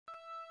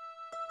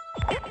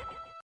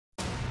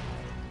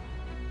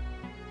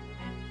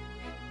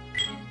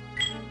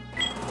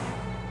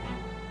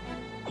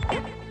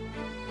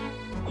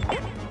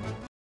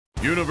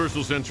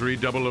Universal Century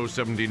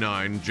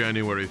 0079,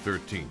 January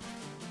 13th.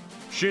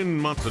 Shin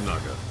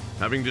Matsunaga,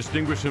 having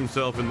distinguished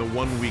himself in the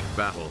one-week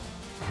battle,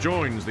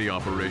 joins the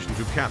operation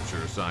to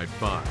capture Side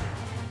 5.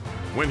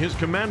 When his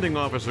commanding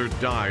officer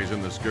dies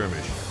in the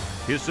skirmish,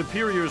 his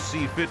superiors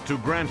see fit to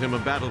grant him a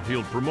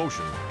battlefield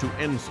promotion to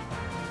ensign.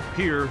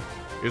 Here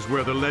is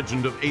where the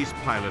legend of ace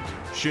pilot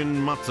Shin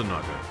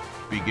Matsunaga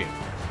begins.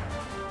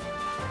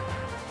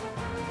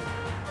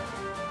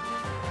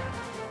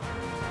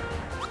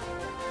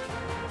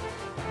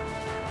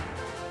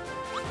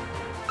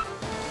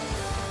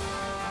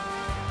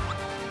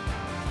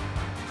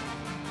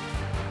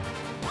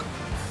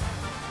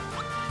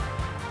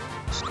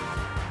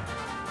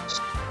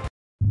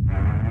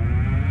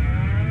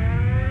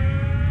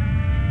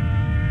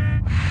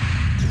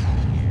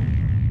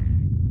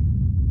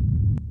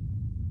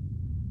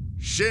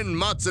 Shin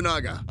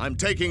Matsunaga, I'm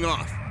taking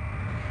off.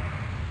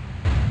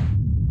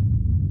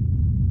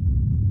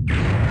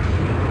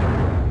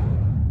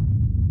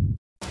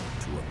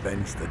 To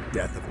avenge the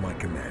death of my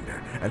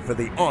commander, and for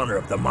the honor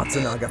of the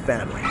Matsunaga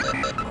family.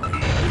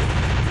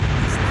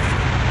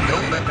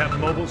 Don't let that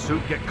mobile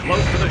suit get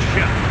close to the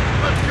ship.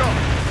 Let's go!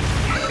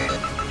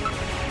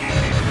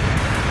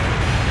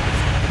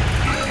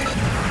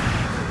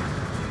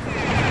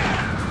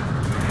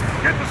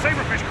 Get the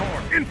Saberfish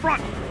Corps in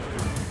front!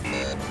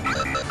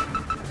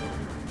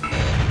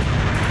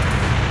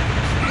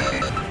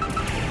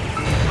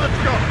 Let's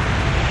go!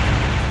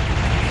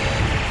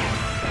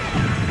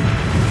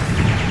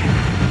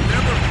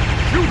 Never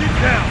shoot it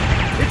down!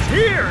 It's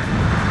here!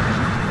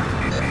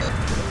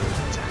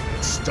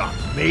 Stop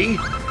me!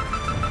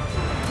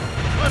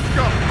 Let's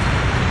go!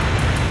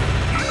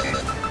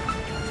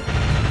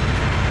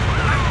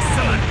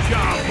 Excellent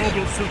job,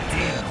 mobile suit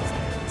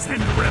teams!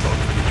 Send the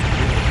rebels!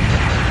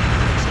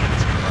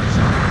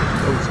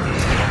 Those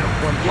guys are on the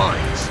front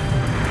lines.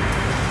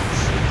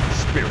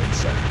 Spirit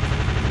set.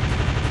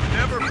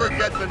 Never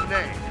forget the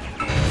name.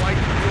 Like,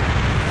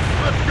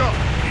 let's go!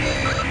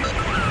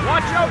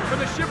 Watch out for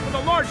the ship with the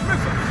large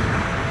missiles!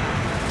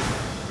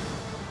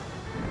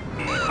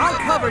 I'll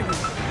cover you!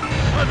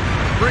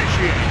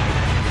 Appreciate it.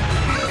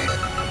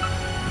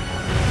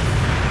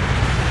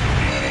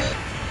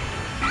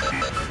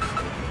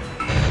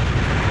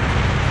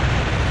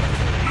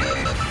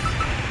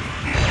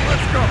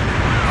 Let's go!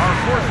 Our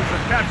forces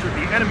have captured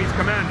the enemy's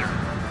commander.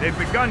 They've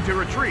begun to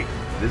retreat.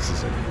 This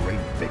is a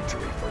great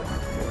victory for our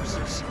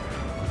forces.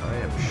 I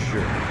am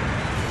sure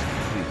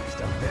they're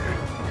pleased up there.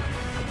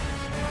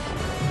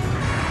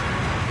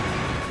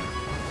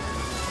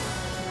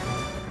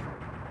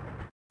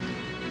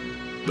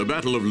 The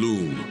Battle of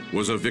Loom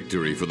was a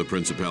victory for the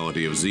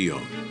Principality of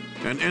Zeon,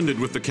 and ended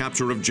with the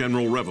capture of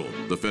General Revel,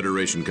 the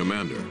Federation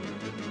commander.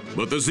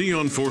 But the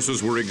Zeon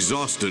forces were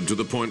exhausted to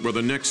the point where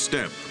the next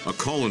step, a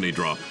colony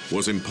drop,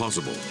 was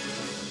impossible.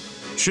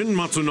 Shin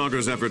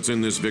Matsunaga's efforts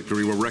in this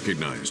victory were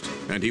recognized,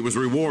 and he was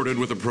rewarded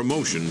with a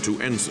promotion to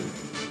ensign.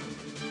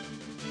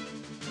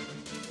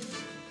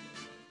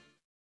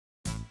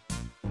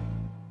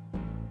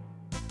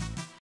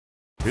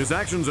 His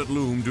actions at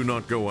Loom do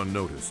not go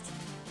unnoticed,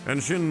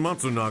 and Shin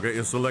Matsunaga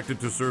is selected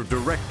to serve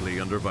directly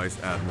under Vice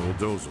Admiral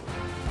Dozel.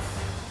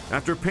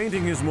 After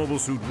painting his mobile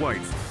suit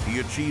white, he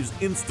achieves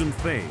instant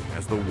fame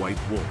as the White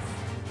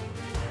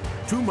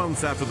Wolf. 2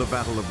 months after the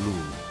Battle of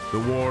Loom, the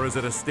war is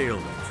at a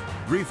stalemate,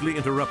 briefly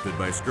interrupted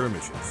by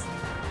skirmishes.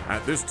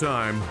 At this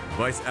time,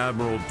 Vice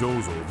Admiral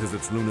Dozel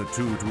visits Luna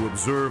 2 to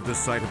observe the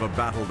site of a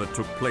battle that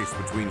took place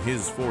between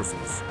his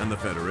forces and the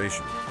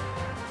Federation.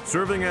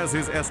 Serving as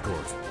his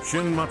escort,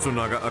 Shin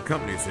Matsunaga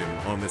accompanies him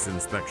on this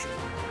inspection.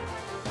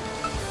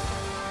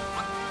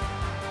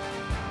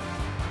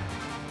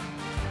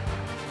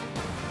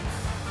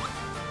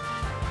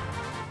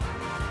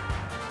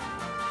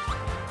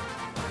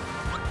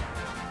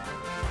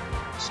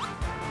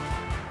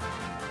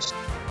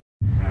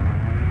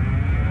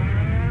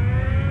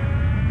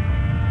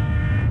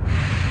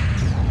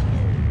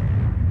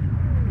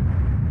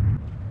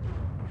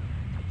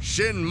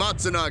 Shin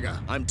Matsunaga,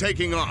 I'm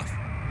taking off.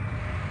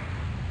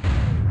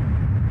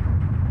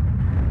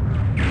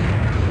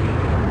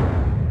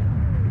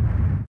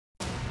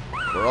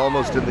 We're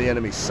almost in the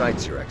enemy's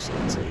sights, Your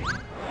Excellency.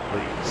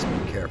 Please,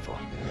 be careful.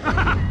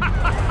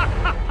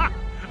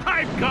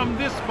 I've come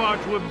this far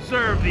to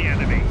observe the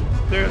enemy.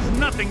 There's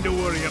nothing to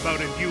worry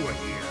about if you are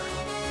here.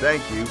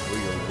 Thank you for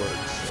your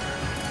words, sir.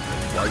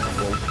 The White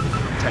Wolf will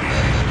protect us.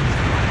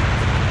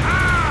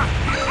 Ah!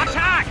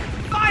 Attack!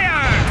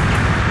 Fire!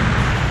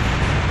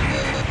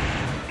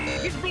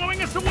 He's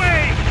blowing us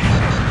away!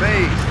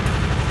 Phased.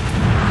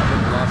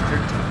 Haven't lost your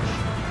touch.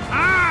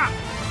 Ah!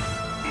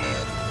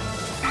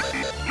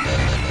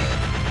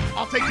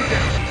 I'll take you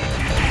down.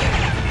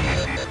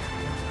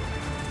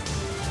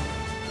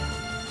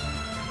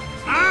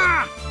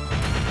 Ah!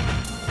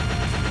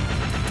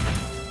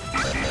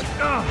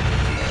 Oh,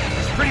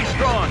 it's pretty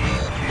strong.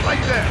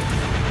 Right there.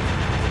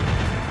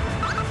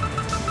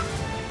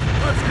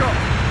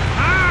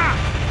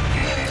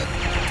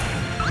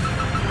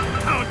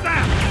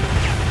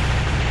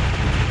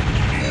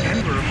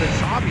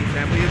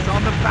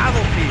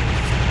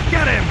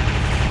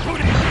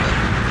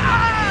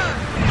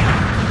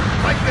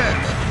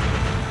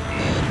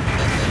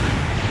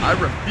 I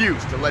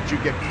refuse to let you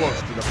get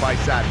close to the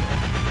Vice Admiral.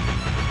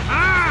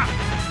 Ah!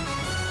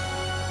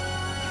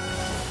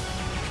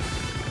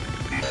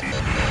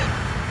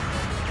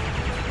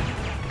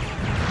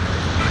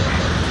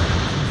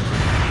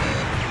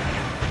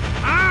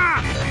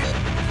 Ah!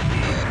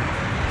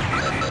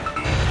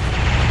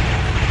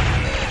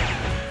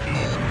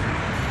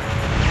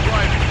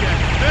 Try to get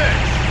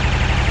this!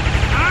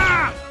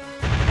 Ah!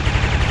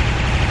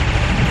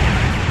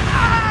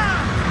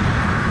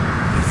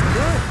 He's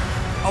good.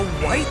 A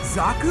white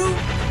Zaku?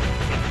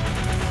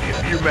 If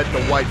you met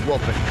the White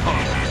Wolf in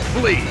combat,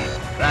 flee!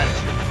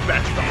 That's your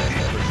best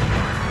option for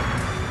survival.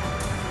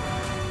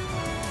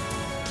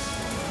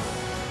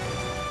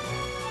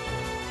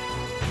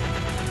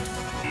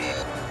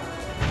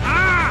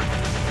 Ah!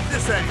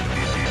 This angle.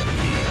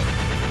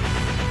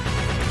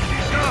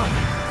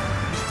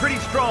 He's pretty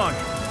strong.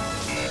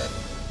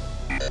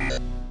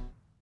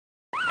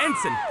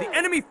 Ensign, the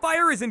enemy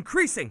fire is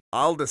increasing.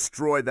 I'll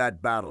destroy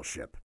that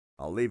battleship.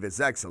 I'll leave His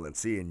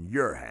Excellency in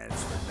your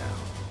hands for now.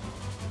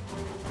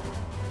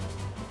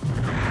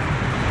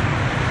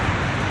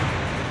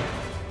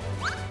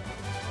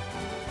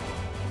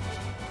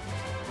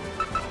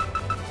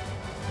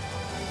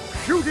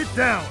 Shoot it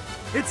down!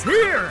 It's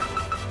here!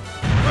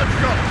 Let's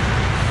go!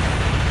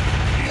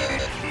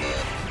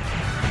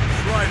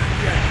 Try to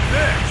get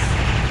this.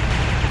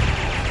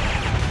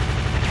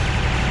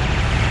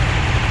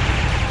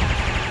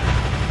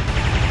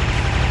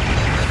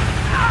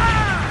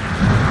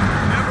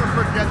 Never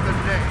forget the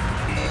name.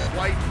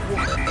 White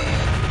Wolf.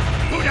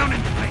 Go down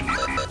in flames!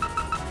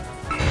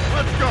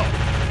 Let's go!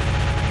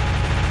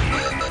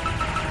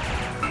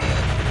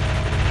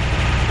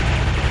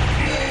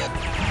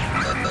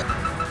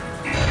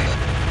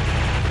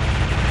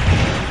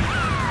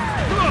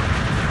 Look!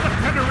 The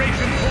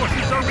Federation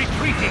forces are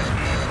retreating!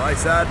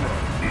 Vice Admiral,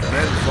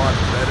 men fought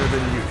better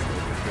than usual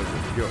because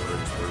of your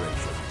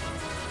inspiration.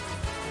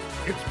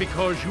 It's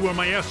because you are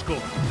my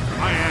escort.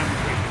 I am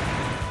free.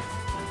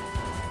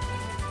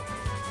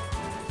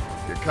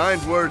 Your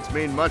kind words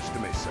mean much to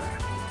me, sir.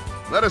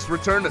 Let us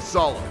return to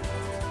Solomon.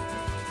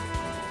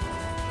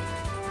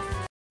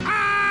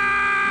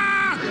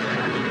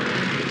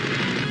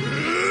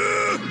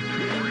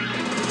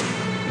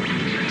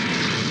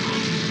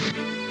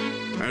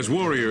 As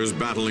warriors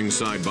battling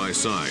side by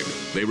side,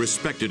 they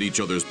respected each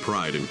other's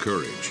pride and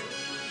courage.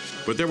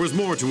 But there was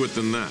more to it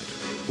than that,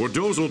 for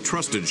Dozle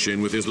trusted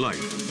Shin with his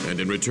life, and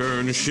in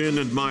return, Shin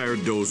admired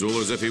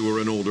Dozle as if he were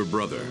an older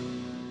brother.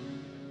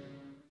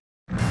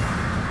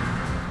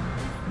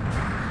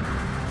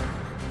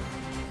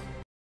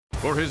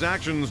 For his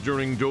actions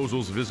during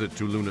Dozle's visit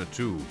to Luna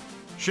 2,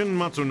 Shin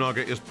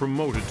Matsunaga is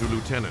promoted to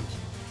lieutenant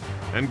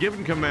and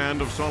given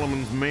command of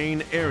Solomon's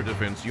main air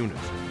defense unit.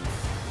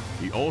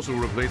 He also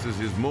replaces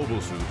his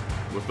mobile suit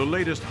with the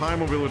latest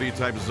high-mobility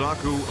type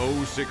Zaku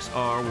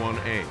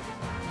 06R1A.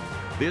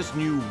 This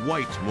new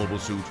white mobile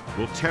suit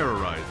will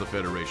terrorize the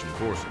Federation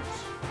forces.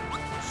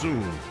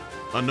 Soon,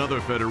 another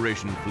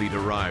Federation fleet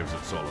arrives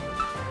at Solomon,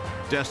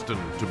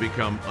 destined to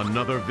become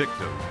another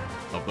victim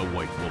of the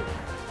White Wolf.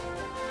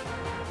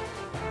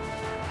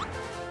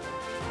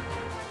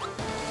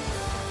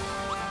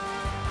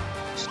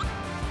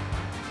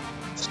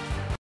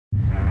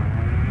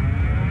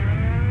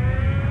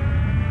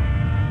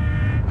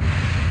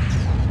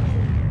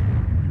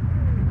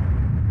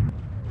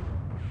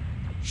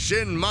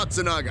 Shin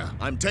Matsunaga,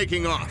 I'm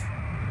taking off.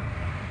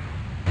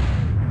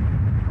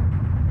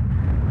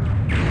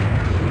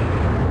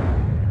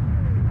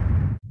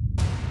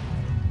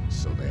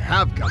 So they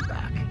have come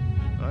back.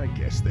 I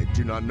guess they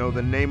do not know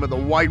the name of the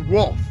White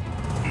Wolf.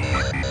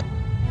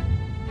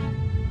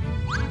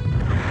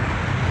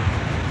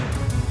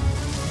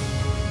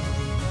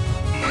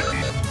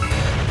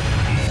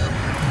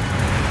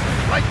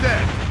 Right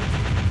there!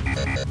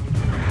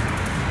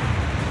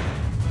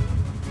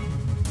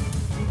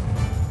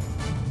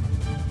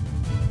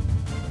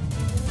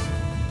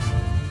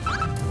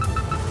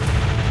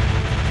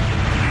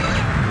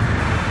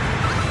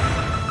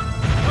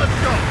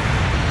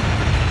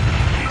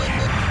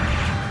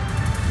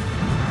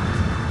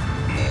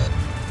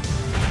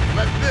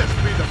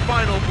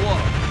 Final blow.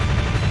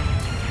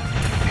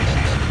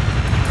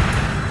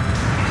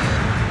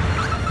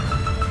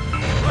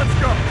 Let's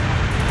go.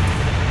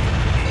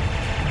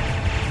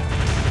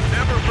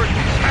 Never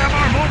forget. Have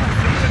our mobile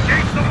suits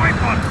engage the white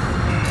one!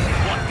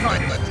 What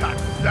kind of attack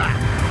is that?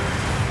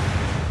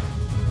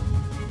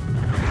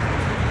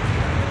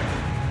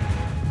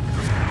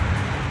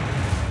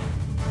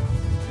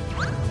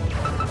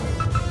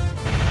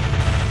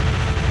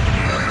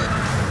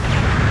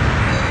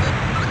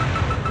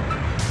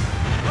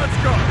 Let's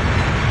go.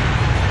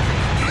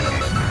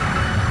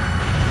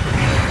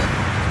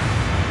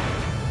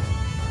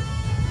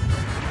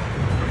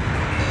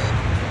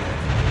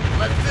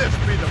 Let this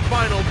be the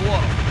final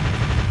blow.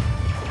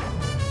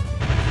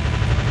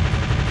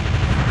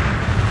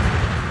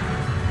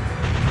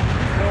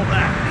 Fall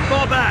back.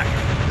 Fall back.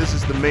 This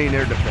is the main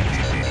air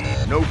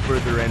defense. No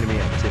further enemy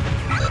activity.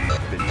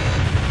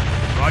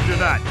 Roger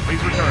that.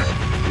 Please return.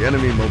 The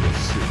enemy mobile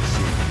suit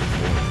seems to be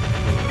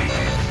more.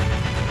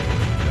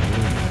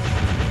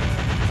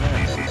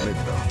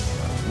 admit, though,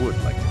 I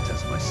would like to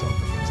test myself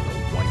against the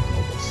white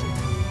mobile suit.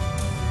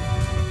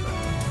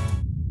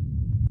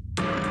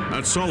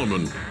 At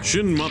Solomon,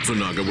 Shin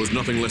Matsunaga was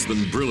nothing less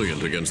than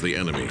brilliant against the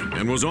enemy,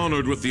 and was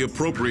honored with the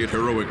appropriate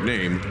heroic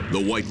name, the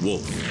White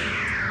Wolf.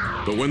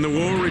 But when the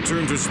war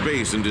returned to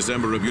space in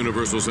December of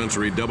Universal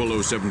Century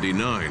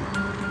 0079,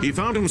 he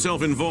found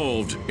himself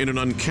involved in an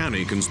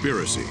uncanny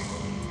conspiracy.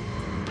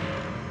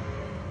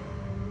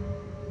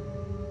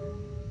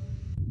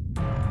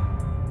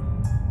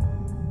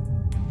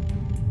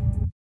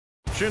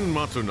 Shin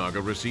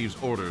Matsunaga receives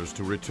orders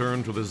to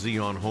return to the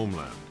Zeon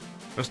homeland,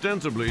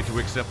 ostensibly to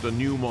accept a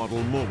new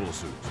model mobile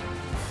suit.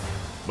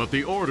 But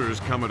the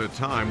orders come at a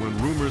time when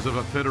rumors of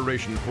a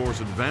Federation force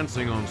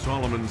advancing on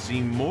Solomon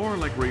seem more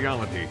like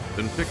reality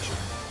than fiction.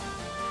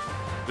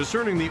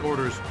 Discerning the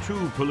orders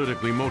too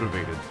politically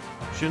motivated,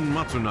 Shin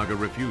Matsunaga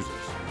refuses,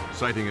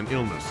 citing an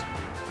illness,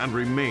 and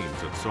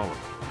remains at Solomon.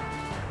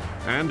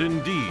 And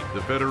indeed,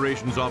 the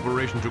Federation's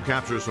operation to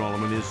capture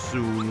Solomon is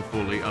soon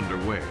fully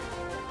underway.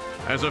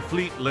 As a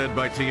fleet led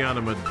by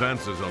Tianum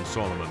advances on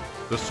Solomon,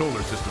 the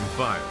solar system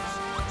fires,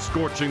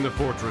 scorching the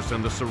fortress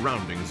and the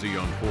surrounding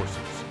Zeon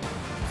forces.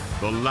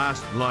 The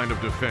last line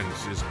of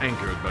defense is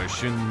anchored by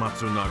Shin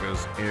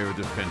Matsunaga's air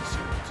defense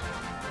unit.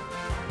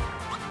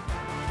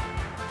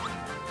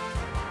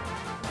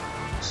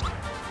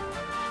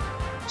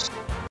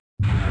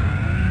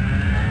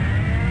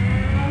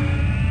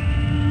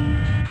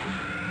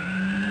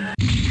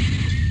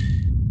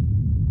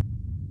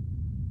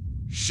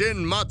 Shin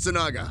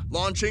Matsunaga,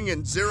 launching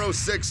in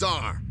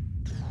 06R.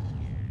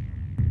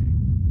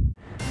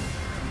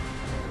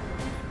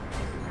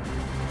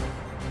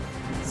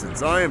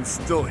 Since I am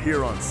still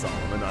here on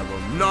Solomon, I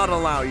will not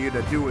allow you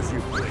to do as you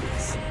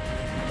please.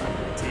 I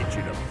will teach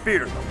you to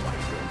fear the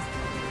White Wolf.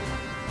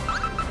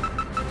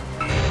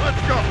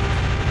 Let's go!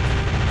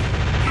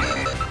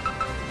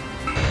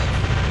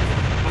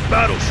 A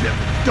battleship!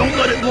 Don't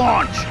let it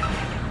launch!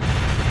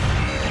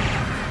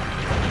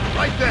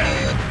 Right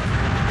there!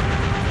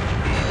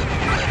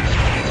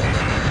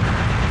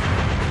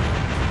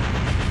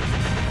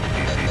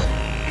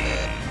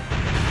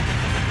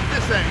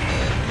 This end!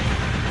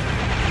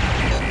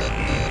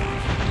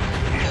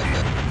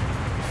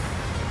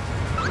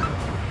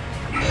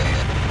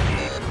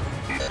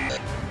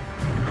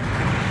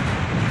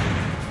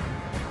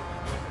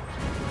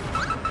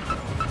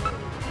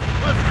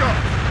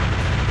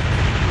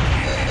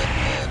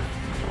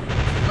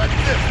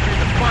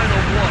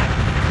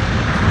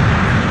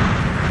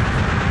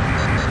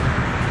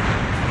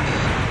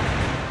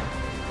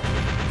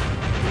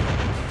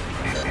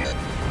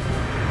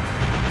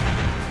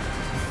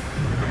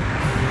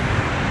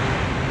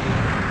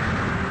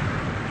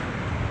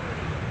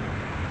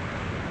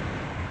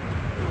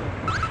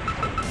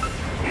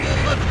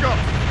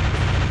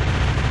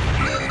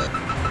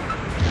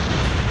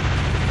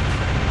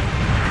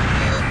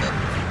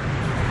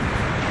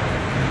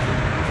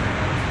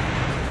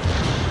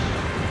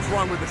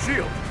 With the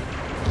shield.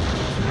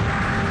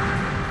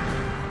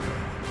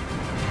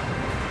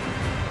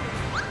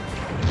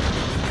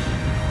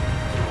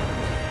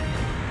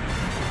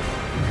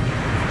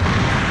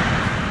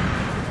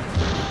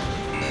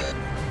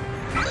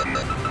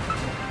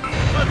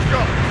 Let's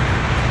go!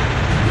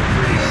 You're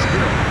pretty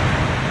skilled,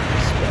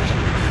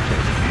 especially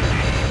because of you.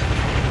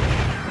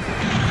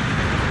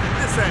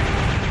 This end.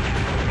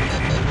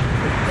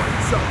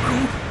 What's up,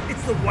 Goo?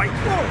 It's the White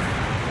Wolf!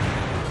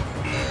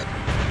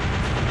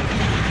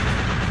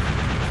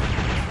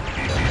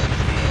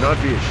 Not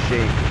be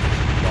ashamed because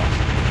you lost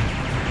it.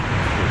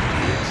 Was to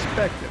be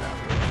expected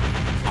after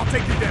all. I'll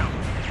take you down.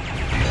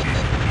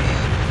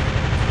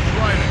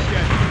 Try to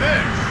get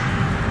this!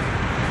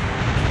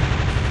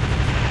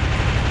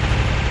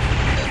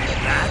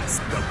 That's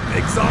the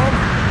big song?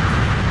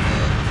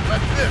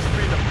 Let this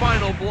be the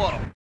final blow.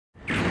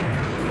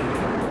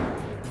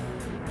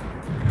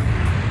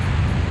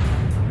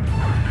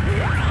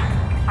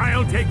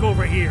 I'll take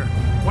over here.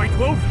 White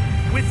Wolf,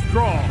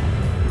 withdraw.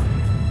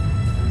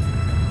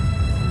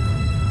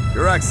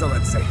 Your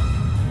Excellency,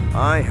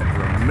 I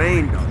have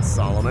remained on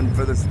Solomon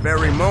for this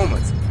very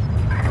moment.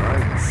 I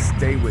will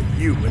stay with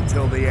you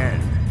until the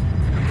end.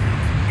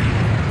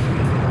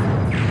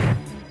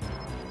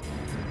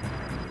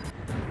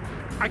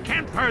 I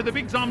can't fire the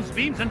Big Zom's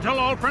beams until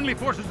all friendly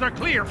forces are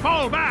clear.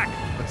 Fall back!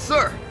 But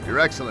sir, Your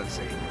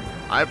Excellency,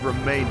 I've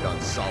remained on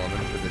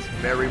Solomon for this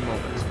very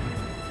moment.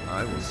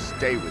 I will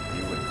stay with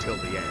you until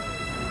the end.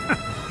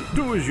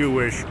 Do as you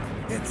wish.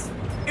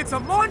 It's a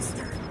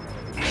monster!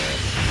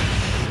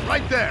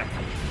 Right there!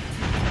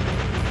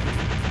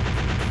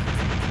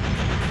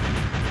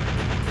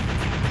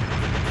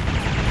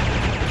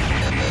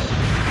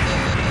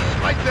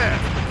 Right there!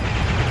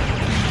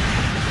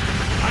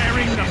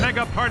 Firing the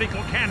Mega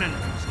Particle Cannon.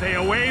 Stay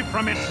away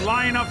from its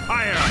line of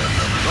fire.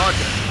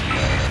 Roger.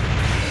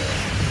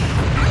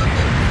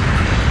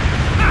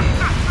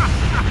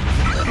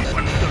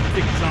 Once the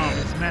Big Zom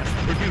is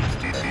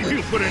mass-produced,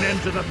 we'll put an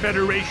end to the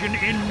Federation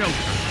in no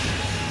time.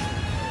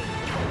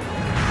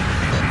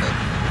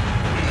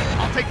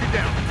 I'll take you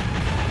down.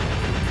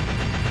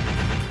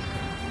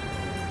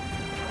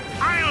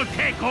 I'll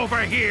take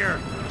over here!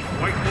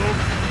 White Wolf,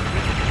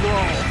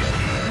 withdraw.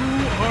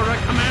 You are a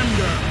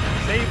commander.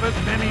 Save as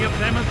many of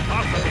them as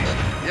possible.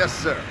 Yes,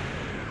 sir.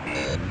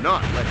 Do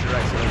not let your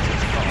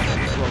excellency's cause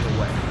be thrown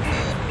away.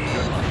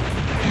 Good luck.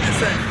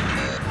 This end.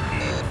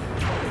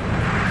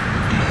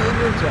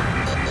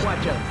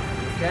 Watch out,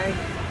 okay?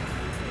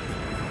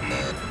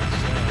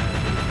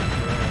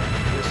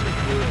 This is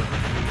good.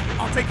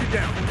 I'll take you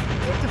down.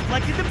 It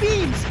deflected the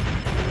beams!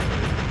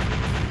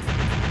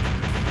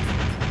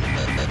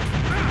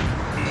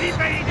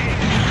 Evading!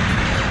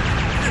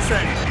 This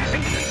end.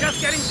 Things are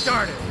just getting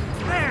started.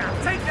 There,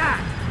 take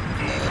that.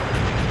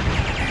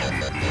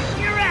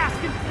 You're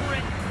asking for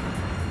it!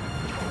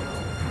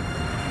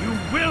 You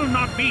will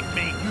not beat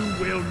me. You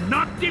will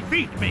not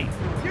defeat me.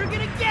 You're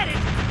gonna get it!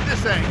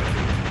 This angle.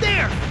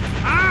 There!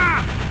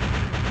 Ah!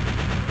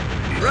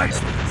 Your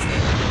Excellency.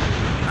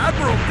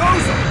 Admiral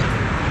Gozo!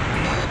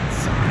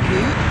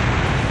 Something?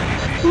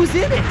 Who's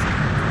in it?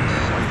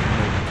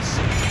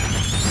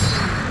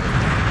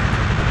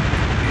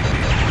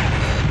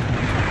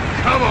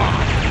 Come on!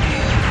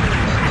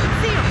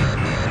 See him!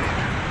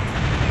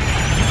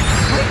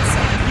 Wait,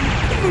 Zombie.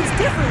 It moves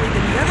differently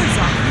than the other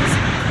zombies.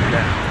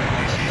 Now,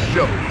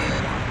 show me.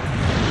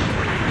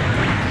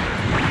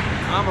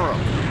 Amaro,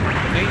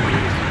 the main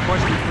unit is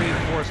requesting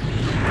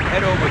reinforcements.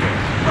 Head over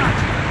there.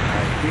 Roger!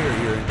 I hear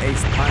you're an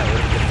ace pilot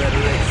of the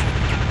Federation.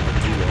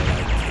 I'll do all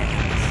I can.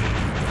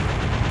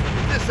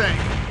 This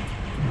angle.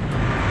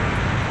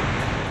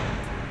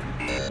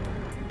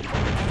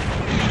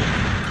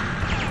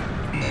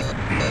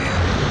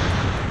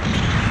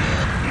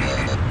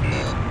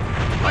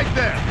 Right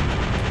there.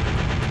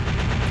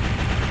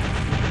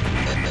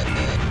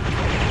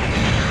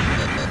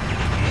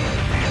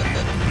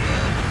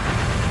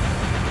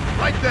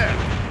 Right there.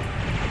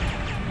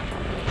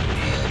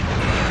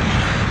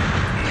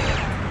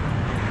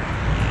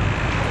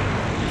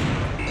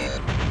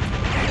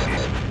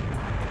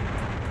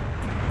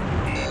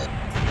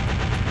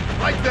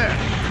 Right there.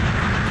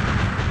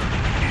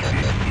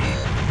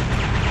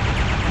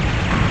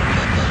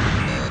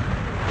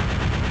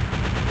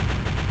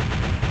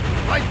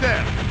 Right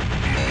there.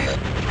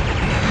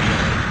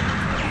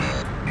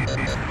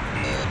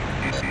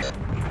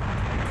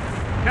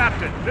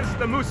 Captain, this is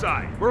the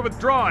Musai. We're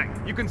withdrawing.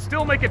 You can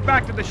still make it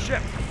back to the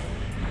ship.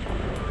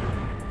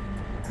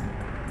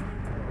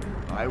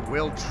 I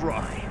will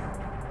try.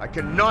 I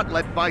cannot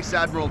let Vice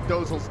Admiral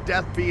Dozel's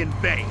death be in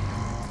vain.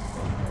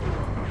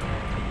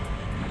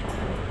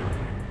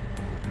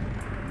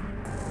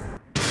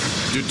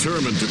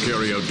 Determined to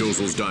carry out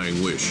Dozel's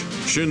dying wish,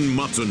 Shin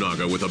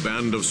Matsunaga, with a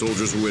band of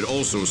soldiers who had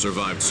also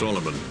survived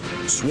Solomon,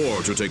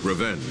 swore to take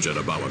revenge at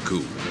Abawa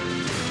Ku.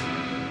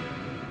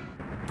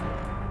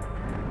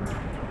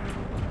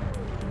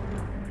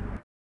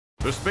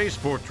 The space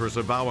fortress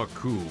of Abawa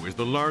Ku is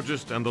the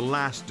largest and the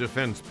last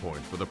defense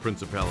point for the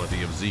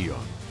Principality of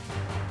Zeon.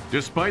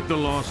 Despite the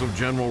loss of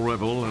General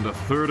Rebel and a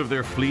third of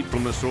their fleet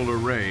from the Solar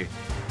Ray,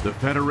 the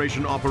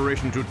Federation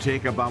operation to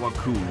take Abawa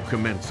Ku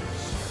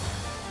commences.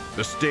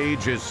 The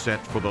stage is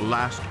set for the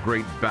last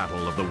great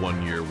battle of the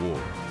One-Year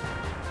War.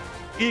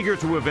 Eager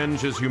to avenge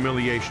his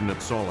humiliation at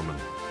Solomon,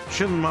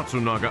 Shin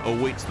Matsunaga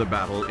awaits the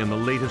battle in the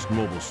latest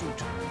mobile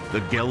suit,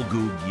 the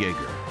Gelgoog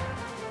Jaeger.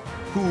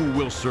 Who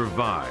will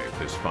survive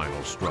this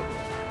final struggle?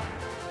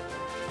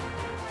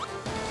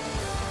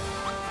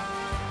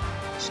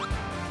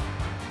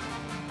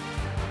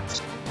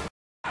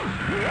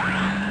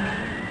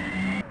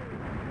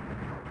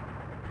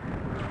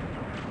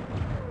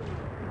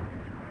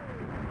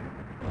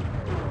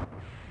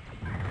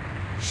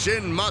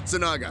 Shin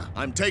Matsunaga,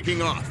 I'm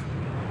taking off.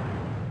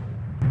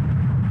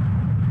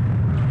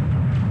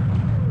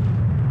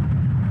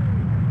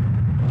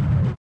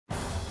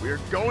 We're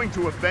going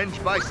to avenge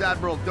Vice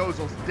Admiral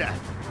Dozel's death.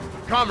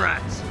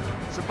 Comrades,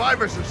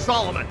 survivors of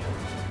Solomon,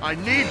 I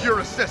need your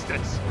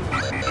assistance.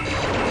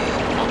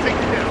 I'll take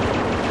you down.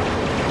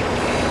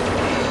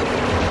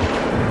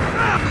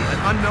 An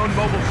unknown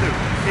mobile suit.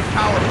 It's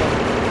powerful.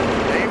 In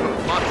the name of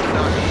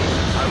Matsunaga,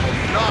 I will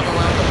not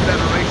allow the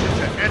Federation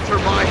to enter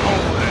my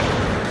homeland.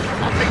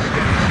 I'll take you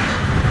down.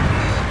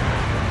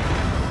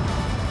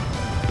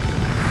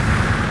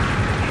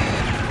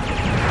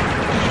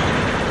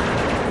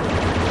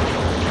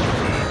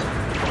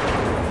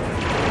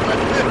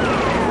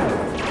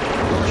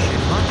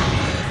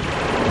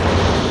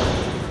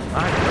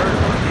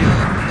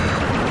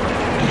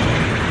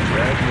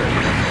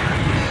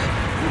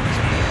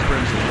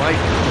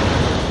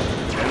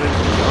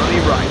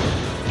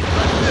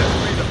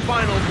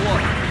 Final blow.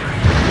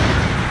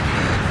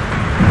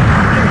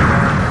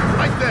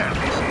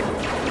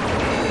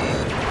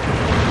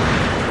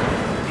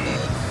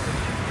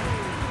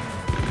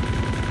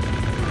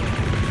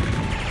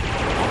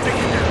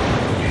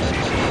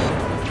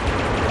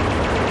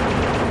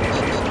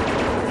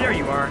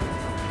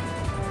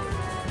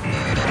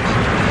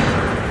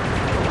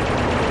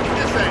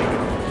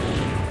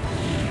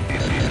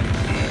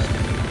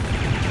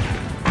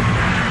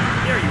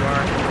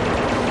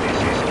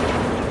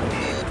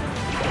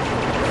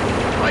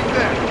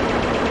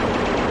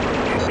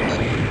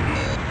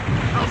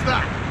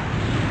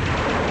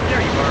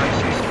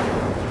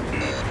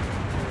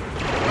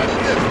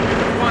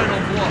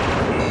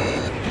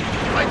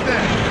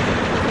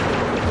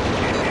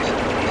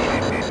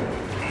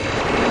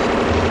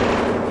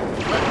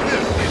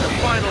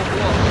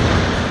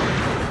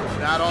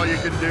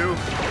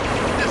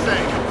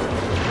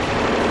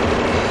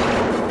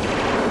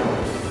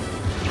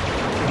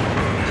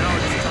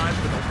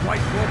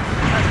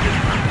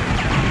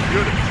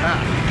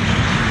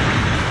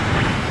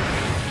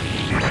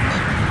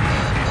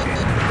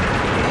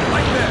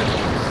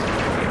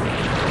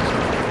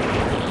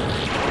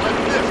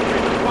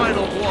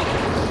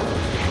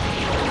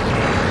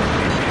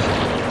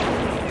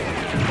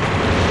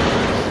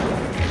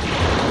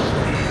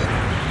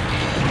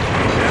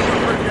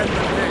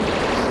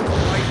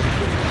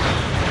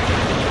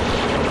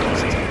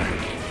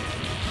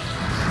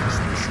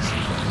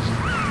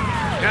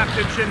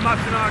 Captain Shin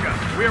Matsunaga,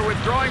 we are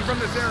withdrawing from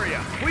this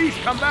area. Please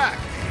come back.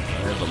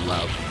 I have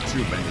allowed too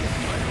many of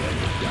my men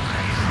to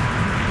die.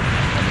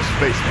 I must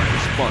face my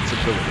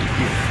responsibility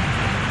here.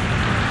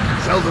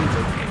 Tell them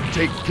to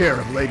take care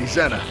of Lady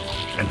Zena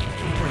and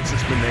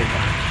Princess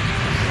Minerva.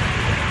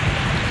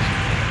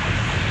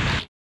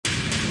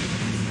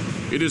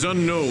 It is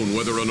unknown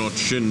whether or not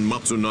Shin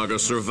Matsunaga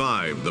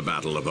survived the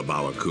Battle of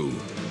Abawaku.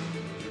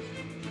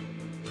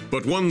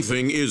 But one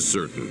thing is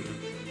certain.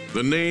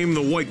 The name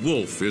the White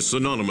Wolf is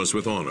synonymous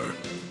with honor,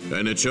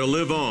 and it shall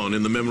live on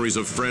in the memories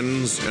of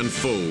friends and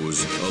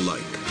foes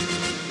alike.